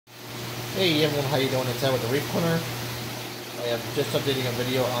Hey everyone, how you doing? It's Ed with the Reef Corner. I am just updating a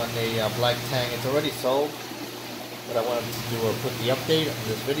video on a black tang. It's already sold, but I wanted to put the update on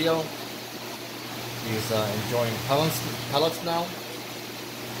this video. He's enjoying pellets now.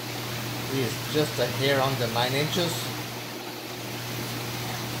 He is just a hair under 9 inches.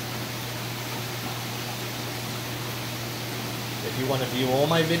 If you want to view all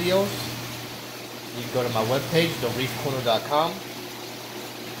my videos, you can go to my webpage, TheReefCorner.com.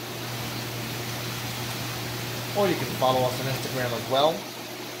 Or you can follow us on Instagram as well.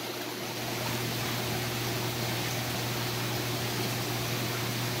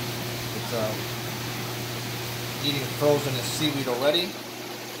 It's eating frozen seaweed already.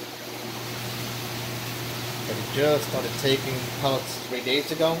 But it just started taking pellets 3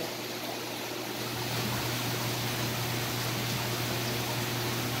 days ago.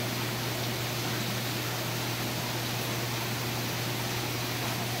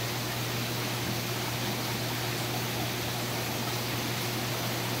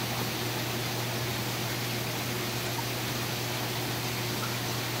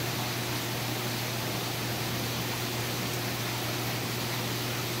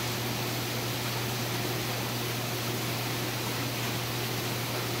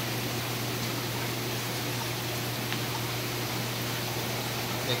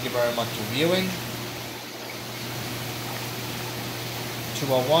 Thank you very much for viewing.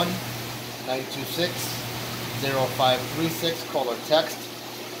 201-926-0536. Call or text,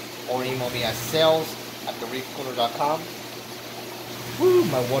 or email me at sales@thereefcorner.com. Woo,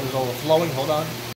 my water's overflowing. Hold on.